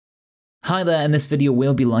Hi there, in this video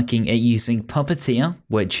we'll be looking at using Puppeteer,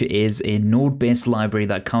 which is a node-based library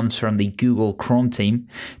that comes from the Google Chrome team,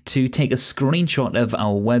 to take a screenshot of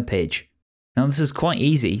our web page. Now this is quite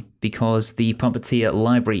easy because the Puppeteer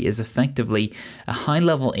library is effectively a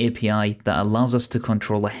high-level API that allows us to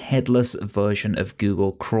control a headless version of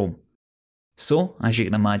Google Chrome. So, as you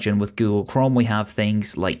can imagine, with Google Chrome we have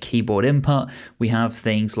things like keyboard input, we have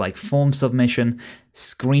things like form submission,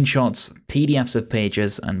 screenshots, PDFs of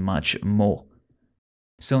pages, and much more.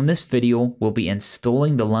 So in this video, we'll be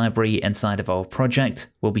installing the library inside of our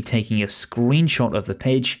project, we'll be taking a screenshot of the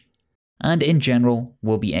page, and in general,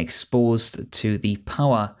 we'll be exposed to the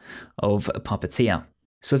power of Puppeteer.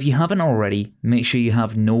 So if you haven't already, make sure you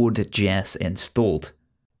have node.js installed.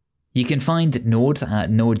 You can find Node at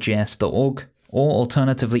node.js.org, or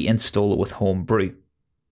alternatively install it with Homebrew.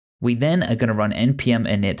 We then are going to run npm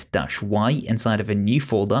init-y inside of a new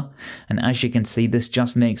folder, and as you can see this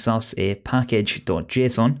just makes us a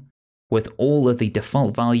package.json with all of the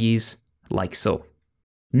default values like so.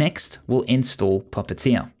 Next we'll install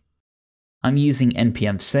Puppeteer. I'm using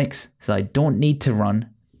npm 6, so I don't need to run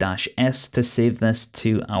 -s to save this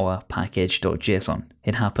to our package.json.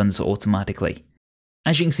 It happens automatically.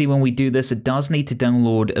 As you can see, when we do this, it does need to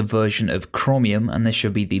download a version of Chromium, and this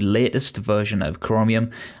should be the latest version of Chromium.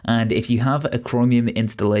 And if you have a Chromium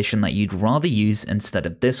installation that you'd rather use instead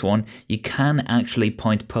of this one, you can actually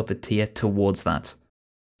point Puppeteer towards that.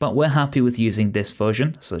 But we're happy with using this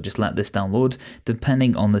version, so just let this download.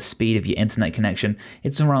 Depending on the speed of your internet connection,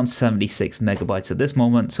 it's around 76 megabytes at this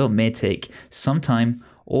moment, so it may take some time,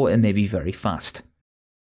 or it may be very fast.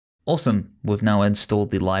 Awesome, we've now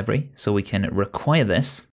installed the library, so we can require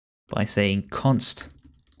this by saying const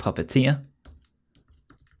Puppeteer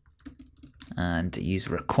and use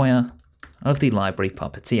require of the library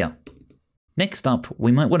Puppeteer. Next up,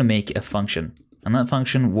 we might want to make a function, and that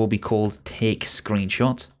function will be called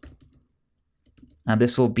takeScreenshot, and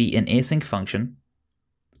this will be an async function.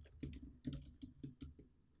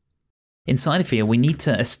 Inside of here, we need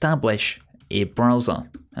to establish a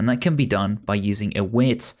browser, and that can be done by using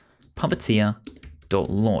await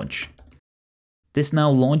Puppeteer.launch. This now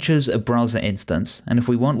launches a browser instance, and if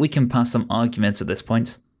we want we can pass some arguments at this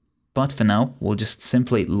point, but for now we'll just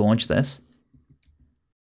simply launch this.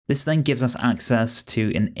 This then gives us access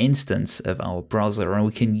to an instance of our browser, and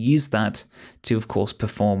we can use that to of course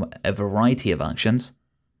perform a variety of actions.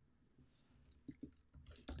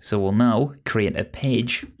 So we'll now create a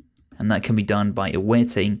page, and that can be done by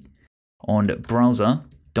awaiting on browser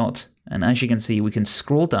dot, and as you can see we can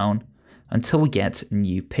scroll down until we get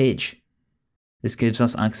new page. This gives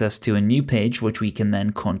us access to a new page which we can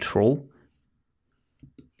then control.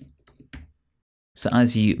 So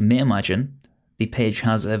as you may imagine, the page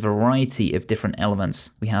has a variety of different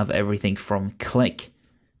elements. We have everything from click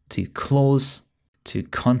to close to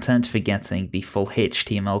content for getting the full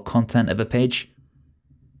HTML content of a page.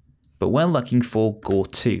 But we're looking for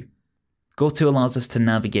go-to. Go-to allows us to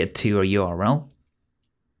navigate to a URL.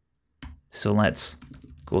 So let's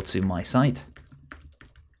go to my site.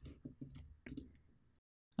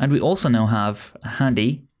 And we also now have a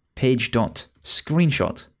handy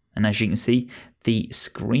page.screenshot. And as you can see, the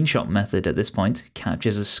screenshot method at this point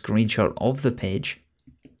captures a screenshot of the page.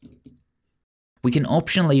 We can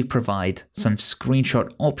optionally provide some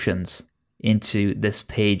screenshot options into this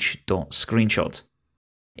page.screenshot.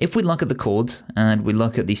 If we look at the code and we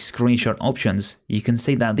look at the screenshot options, you can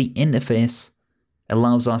see that the interface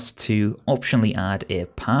allows us to optionally add a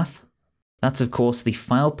path. That's of course the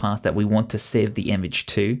file path that we want to save the image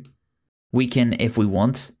to. We can, if we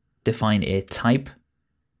want, define a type.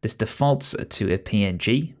 This defaults to a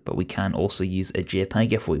PNG, but we can also use a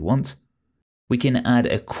JPEG if we want. We can add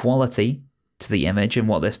a quality to the image, and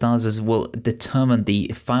what this does is will determine the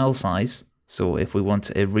file size. So if we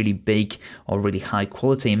want a really big or really high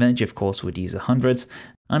quality image, of course we'd use 100.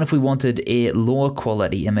 And if we wanted a lower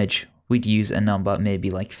quality image, we'd use a number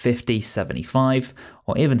maybe like 50, 75,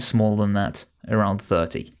 or even smaller than that, around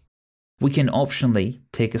 30. We can optionally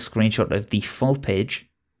take a screenshot of the full page.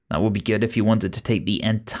 That would be good if you wanted to take the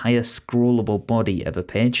entire scrollable body of a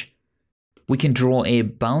page. We can draw a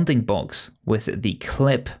bounding box with the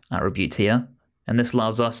clip attribute here, and this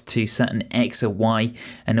allows us to set an X, a Y,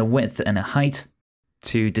 and a width and a height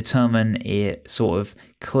to determine a sort of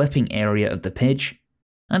clipping area of the page.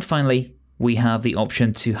 And finally, we have the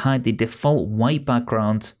option to hide the default white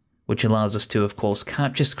background, which allows us to, of course,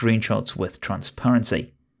 capture screenshots with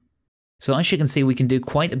transparency. So as you can see, we can do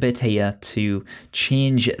quite a bit here to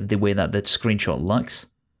change the way that the screenshot looks.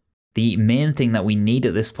 The main thing that we need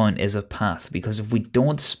at this point is a path, because if we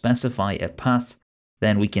don't specify a path,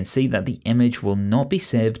 then we can see that the image will not be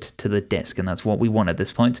saved to the disk, and that's what we want at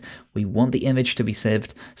this point. We want the image to be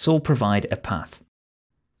saved, so we'll provide a path.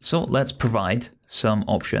 So let's provide some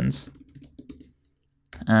options,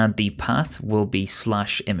 and the path will be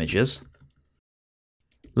 /images.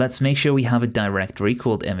 Let's make sure we have a directory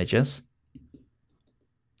called images,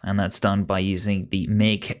 and that's done by using the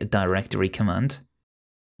make directory command.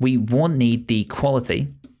 We won't need the quality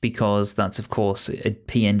because that's of course a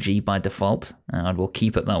PNG by default, and we'll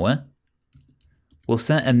keep it that way. We'll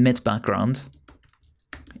set emit background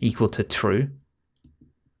equal to true.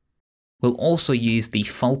 We'll also use the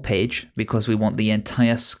full page because we want the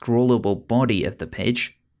entire scrollable body of the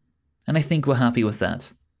page, and I think we're happy with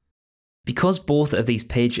that. Because both of these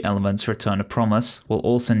page elements return a promise, we'll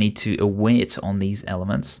also need to await on these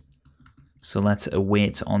elements. So let's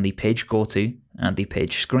await on the page goto and the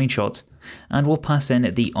page screenshot, and we'll pass in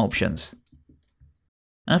the options.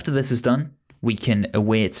 After this is done, we can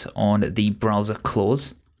await on the browser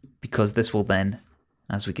close, because this will then,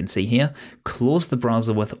 as we can see here, close the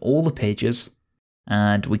browser with all the pages,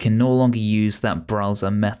 and we can no longer use that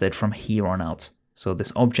browser method from here on out. So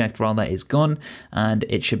this object rather is gone, and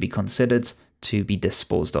it should be considered to be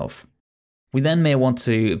disposed of. We then may want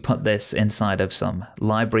to put this inside of some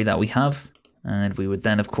library that we have, and we would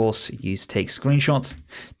then of course use take screenshot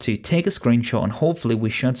to take a screenshot, and hopefully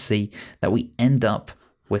we should see that we end up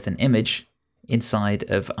with an image inside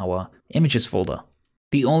of our images folder.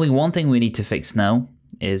 The only one thing we need to fix now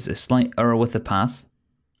is a slight error with the path.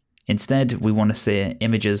 Instead, we want to say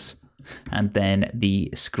images and then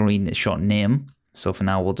the screenshot name. So for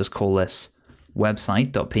now, we'll just call this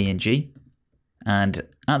website.png. And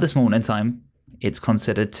at this moment in time, it's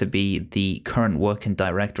considered to be the current working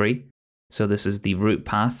directory. So this is the root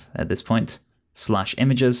path at this point,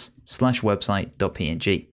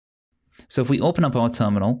 /images/website.png. So if we open up our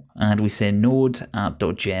terminal and we say node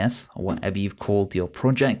app.js, or whatever you've called your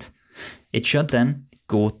project, it should then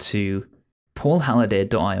go to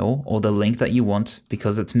paulhalliday.io, or the link that you want,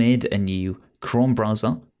 because it's made a new Chrome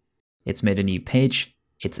browser, it's made a new page,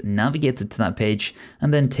 it's navigated to that page,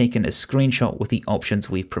 and then taken a screenshot with the options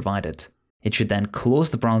we've provided. It should then close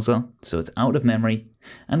the browser so it's out of memory,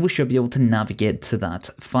 and we should be able to navigate to that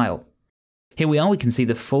file. Here we are, we can see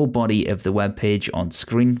the full body of the web page on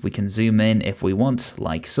screen. We can zoom in if we want,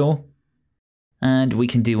 like so. And we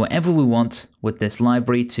can do whatever we want with this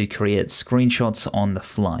library to create screenshots on the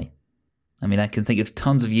fly. I mean, I can think of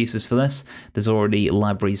tons of uses for this. There's already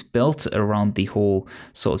libraries built around the whole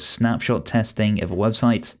sort of snapshot testing of a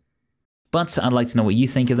website. But I'd like to know what you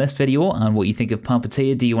think of this video and what you think of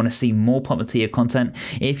Puppeteer. Do you want to see more Puppeteer content?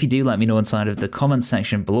 If you do, let me know inside of the comments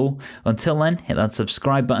section below. Until then, hit that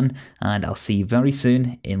subscribe button, and I'll see you very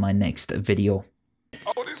soon in my next video.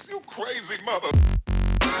 Oh, this you crazy mother...